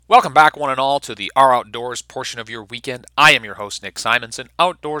Welcome back, one and all, to the Our Outdoors portion of your weekend. I am your host, Nick Simonson,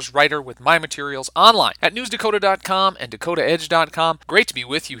 outdoors writer with my materials online at newsdakota.com and dakotaedge.com. Great to be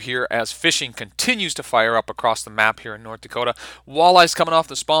with you here as fishing continues to fire up across the map here in North Dakota. Walleyes coming off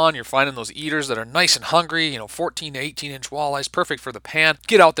the spawn. You're finding those eaters that are nice and hungry, 14 to 18 inch walleyes, perfect for the pan.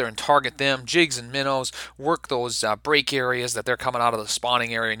 Get out there and target them, jigs and minnows, work those break areas that they're coming out of the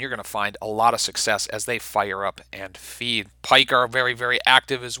spawning area, and you're going to find a lot of success as they fire up and feed. Pike are very, very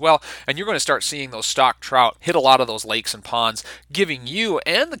active as well, and you're going to start seeing those stock trout hit a lot of those lakes and ponds, giving you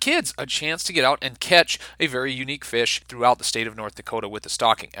and the kids a chance to get out and catch a very unique fish throughout the state of North Dakota with the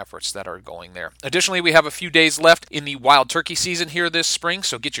stocking efforts that are going there. Additionally, we have a few days left in the wild turkey season here this spring,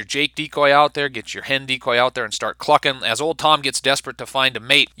 so get your Jake decoy out there, get your hen decoy out there, and start clucking. As old Tom gets desperate to find a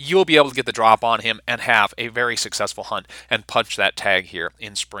mate, you'll be able to get the drop on him and have a very successful hunt and punch that tag here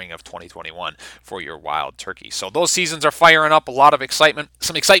in spring of 2021 for your wild turkey. So those seasons are firing up, a lot of excitement,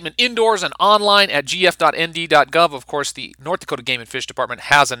 some excitement indoors and online at gf.nd.gov. Of course, the North Dakota Game and Fish Department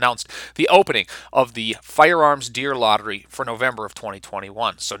has announced the opening of the Firearms Deer Lottery for November of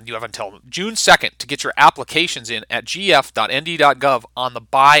 2021. So you have until June 2nd to get your applications in at gf.nd.gov on the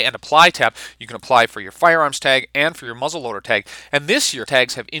Buy and Apply tab. You can apply for your firearms tag and for your muzzleloader tag. And this year,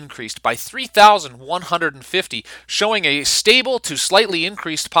 tags have increased by 3,150, showing a stable to slightly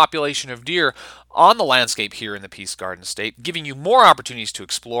increased population of deer on the landscape here in the Peace Garden State, giving you more opportunities to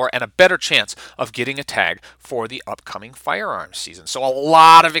explore and a better chance of getting a tag for the upcoming firearms season. So a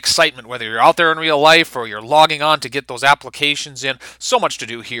lot of excitement, whether you're out there in real life or you're logging on to get those applications in. So much to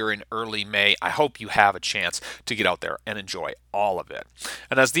do here in early May. I hope you have a chance to get out there and enjoy all of it.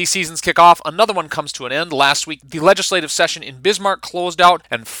 And as these seasons kick off, another one comes to an end. Last week, the legislative session in Bismarck closed out,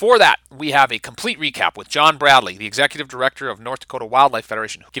 and for that, we have a complete recap with John Bradley, the Executive Director of North Dakota Wildlife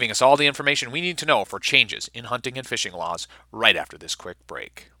Federation, giving us all the information we need to know for changes in hunting and fishing laws right after this quick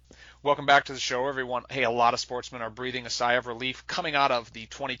break. Welcome back to the show, everyone. Hey, a lot of sportsmen are breathing a sigh of relief coming out of the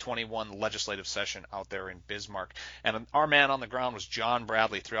 2021 legislative session out there in Bismarck. And our man on the ground was John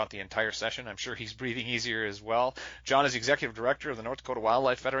Bradley throughout the entire session. I'm sure he's breathing easier as well. John is the executive director of the North Dakota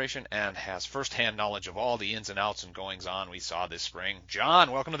Wildlife Federation and has firsthand knowledge of all the ins and outs and goings on we saw this spring.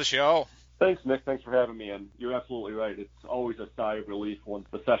 John, welcome to the show. Thanks, Nick. Thanks for having me. And you're absolutely right. It's always a sigh of relief once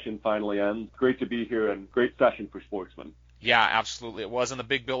the session finally ends. Great to be here and great session for sportsmen. Yeah, absolutely. It was. And the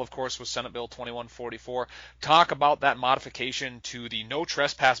big bill, of course, was Senate Bill 2144. Talk about that modification to the no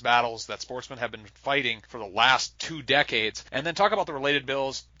trespass battles that sportsmen have been fighting for the last 2 decades. And then talk about the related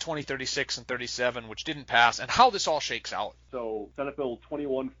bills, 2036 and 37, which didn't pass, and how this all shakes out. So Senate Bill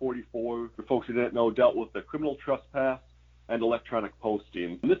 2144, for folks who didn't know, dealt with the criminal trespass and electronic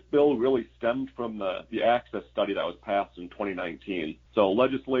posting. And this bill really stemmed from the access study that was passed in 2019. So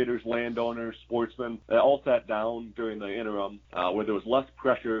legislators, landowners, sportsmen, they all sat down during the interim where there was less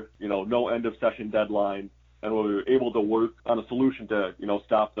pressure, no end of session deadline, and we were able to work on a solution to,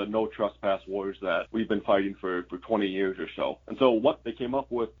 stop the no trespass wars that we've been fighting for 20 years or so. And so what they came up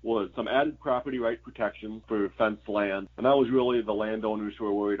with was some added property right protections for fenced land. And that was really the landowners who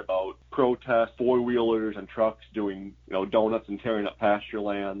were worried about protests, four-wheelers and trucks doing, donuts and tearing up pasture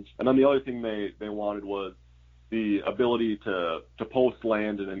lands. And then the other thing they wanted was the ability to post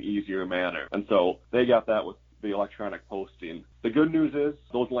land in an easier manner. And so they got that with the electronic posting. The good news is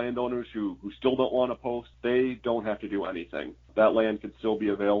those landowners who still don't want to post, they don't have to do anything. That land can still be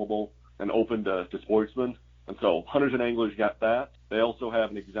available and open to sportsmen. And so hunters and anglers got that. They also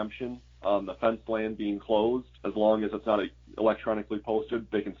have an exemption on the fenced land being closed. As long as it's not electronically posted,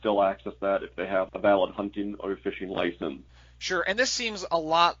 they can still access that if they have a valid hunting or fishing license. Sure, and this seems a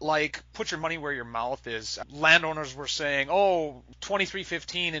lot like put your money where your mouth is. Landowners were saying,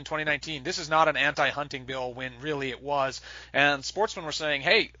 2315 in 2019, this is not an anti-hunting bill, when really it was. And sportsmen were saying,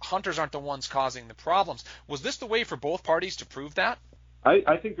 hey, hunters aren't the ones causing the problems. Was this the way for both parties to prove that?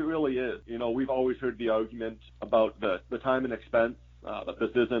 I think it really is. We've always heard the argument about the time and expense, that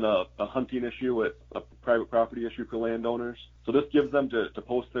this isn't a hunting issue, it's a private property issue for landowners. So this gives them to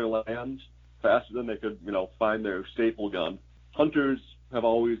post their land faster than they could, find their staple gun. Hunters have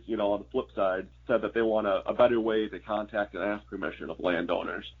always, on the flip side, said that they want a better way to contact and ask permission of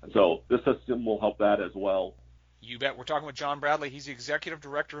landowners. And so this system will help that as well. You bet. We're talking with John Bradley. He's the executive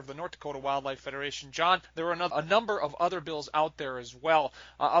director of the North Dakota Wildlife Federation. John, there were a number of other bills out there as well.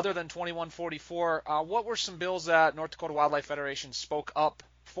 Other than 2144, what were some bills that North Dakota Wildlife Federation spoke up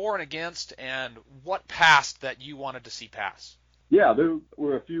for and against, and what passed that you wanted to see pass? Yeah, there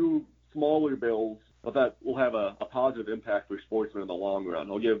were a few smaller bills, but that will have a positive impact for sportsmen in the long run.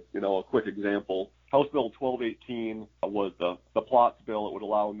 I'll give, a quick example. House Bill 1218 was the plots bill. It would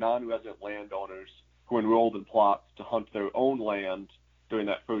allow non-resident landowners who enrolled in plots to hunt their own land during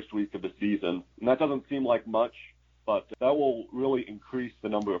that first week of the season. And that doesn't seem like much, but that will really increase the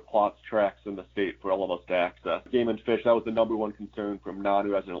number of plots tracks in the state for all of us to access. Game and Fish, that was the number one concern from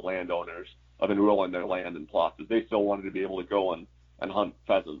non-resident landowners of enrolling their land in plots, is they still wanted to be able to go and hunt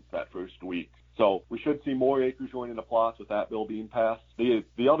pheasants that first week. So we should see more acres going into plots with that bill being passed.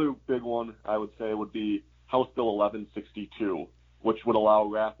 The other big one, I would say, would be House Bill 1162, which would allow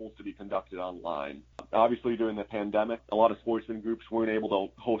raffles to be conducted online. Obviously, during the pandemic, a lot of sportsman groups weren't able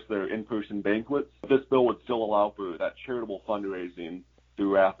to host their in-person banquets. This bill would still allow for that charitable fundraising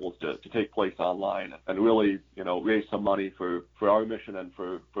through raffles to take place online and really, raise some money for our mission and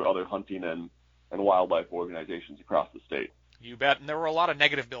for other hunting and wildlife organizations across the state. You bet. And there were a lot of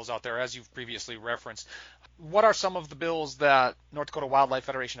negative bills out there, as you've previously referenced. What are some of the bills that North Dakota Wildlife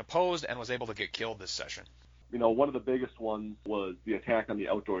Federation opposed and was able to get killed this session? One of the biggest ones was the attack on the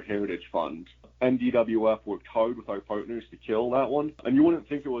Outdoor Heritage Fund. NDWF worked hard with our partners to kill that one. And you wouldn't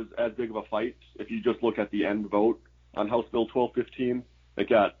think it was as big of a fight if you just look at the end vote on House Bill 1215. It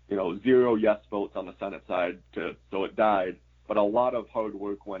got, 0 yes votes on the Senate side, so it died. But a lot of hard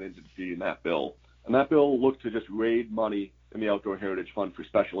work went into defeating that bill. And that bill looked to just raid money in the Outdoor Heritage Fund for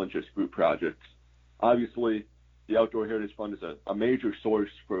special interest group projects. Obviously, the Outdoor Heritage Fund is a major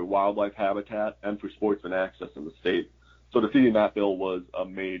source for wildlife habitat and for sportsman access in the state. So defeating that bill was a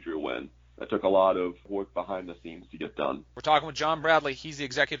major win. That took a lot of work behind the scenes to get done. We're talking with John Bradley. He's the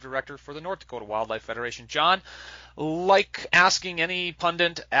executive director for the North Dakota Wildlife Federation. John, like asking any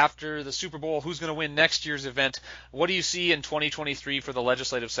pundit after the Super Bowl who's going to win next year's event, what do you see in 2023 for the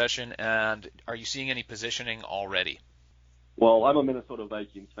legislative session, and are you seeing any positioning already? Well, I'm a Minnesota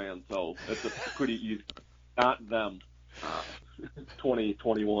Vikings fan, so it's a pretty easy, not them,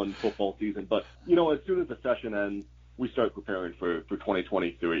 2021 football season. But, as soon as the session ends, we start preparing for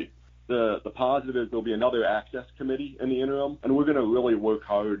 2023. The positive is there'll be another access committee in the interim, and we're going to really work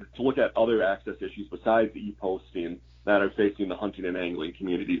hard to look at other access issues besides the e-posting that are facing the hunting and angling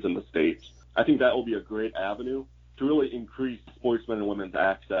communities in the state. I think that will be a great avenue to really increase sportsmen and women's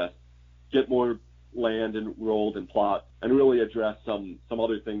access, get more land enrolled in plots, and really address some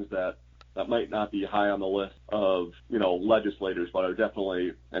other things that might not be high on the list of, legislators, but are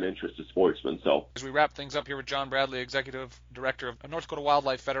definitely an interest to sportsmen. So as we wrap things up here with John Bradley, Executive Director of North Dakota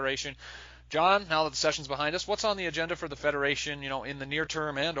Wildlife Federation. John, now that the session's behind us, what's on the agenda for the Federation, in the near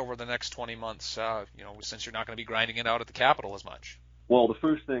term and over the next 20 months, since you're not going to be grinding it out at the Capitol as much? Well, the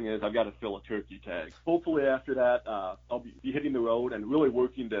first thing is I've got to fill a turkey tag. Hopefully after that, I'll be hitting the road and really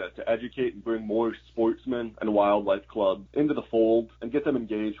working to educate and bring more sportsmen and wildlife clubs into the fold and get them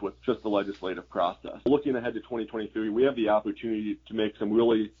engaged with just the legislative process. Looking ahead to 2023, we have the opportunity to make some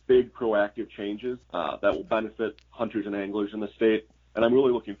really big proactive changes that will benefit hunters and anglers in the state. And I'm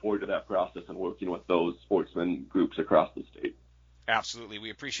really looking forward to that process and working with those sportsmen groups across the state. Absolutely.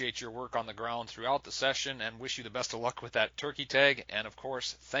 We appreciate your work on the ground throughout the session and wish you the best of luck with that turkey tag. And, of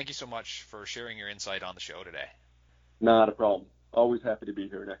course, thank you so much for sharing your insight on the show today. Not a problem. Always happy to be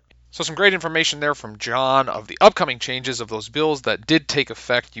here, Nick. So some great information there from John of the upcoming changes of those bills that did take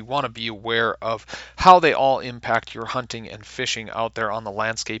effect. You want to be aware of how they all impact your hunting and fishing out there on the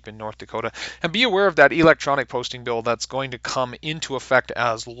landscape in North Dakota. And be aware of that electronic posting bill that's going to come into effect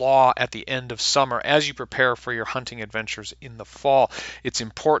as law at the end of summer as you prepare for your hunting adventures in the fall. It's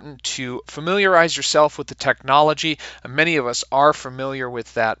important to familiarize yourself with the technology. Many of us are familiar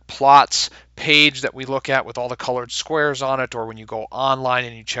with that plots page that we look at with all the colored squares on it, or when you go online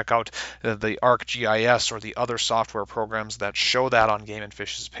and you check out the ArcGIS or the other software programs that show that on Game and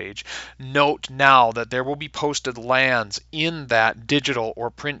Fish's page. Note now that there will be posted lands in that digital or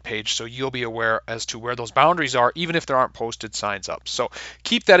print page, so you'll be aware as to where those boundaries are, even if there aren't posted signs up. So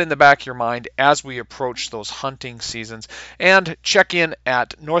keep that in the back of your mind as we approach those hunting seasons, and check in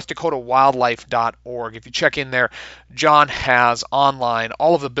at NorthDakotaWildlife.org. If you check in there, John has online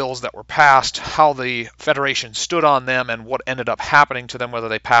all of the bills that were passed, how the Federation stood on them, and what ended up happening to them, whether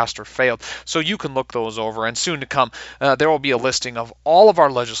they passed or failed. So you can look those over. And soon to come, there will be a listing of all of our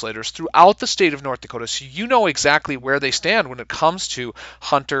legislators throughout the state of North Dakota, so you know exactly where they stand when it comes to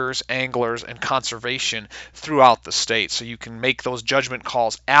hunters, anglers, and conservation throughout the state. So you can make those judgment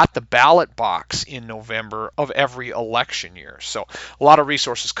calls at the ballot box in November of every election year. So a lot of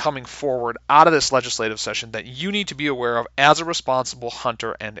resources coming forward out of this legislative session that you need to be aware of as a responsible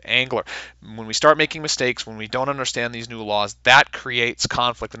hunter and angler. When we start making mistakes, when we don't understand these new laws, that creates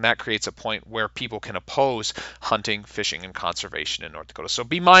conflict, and that creates a point where people can oppose hunting, fishing, and conservation in North Dakota. So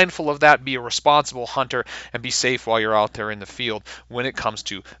be mindful of that, be a responsible hunter, and be safe while you're out there in the field when it comes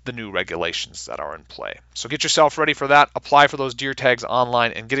to the new regulations that are in play. So get yourself ready for that, apply for those deer tags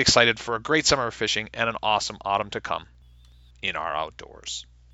online, and get excited for a great summer of fishing and an awesome autumn to come. in our outdoors.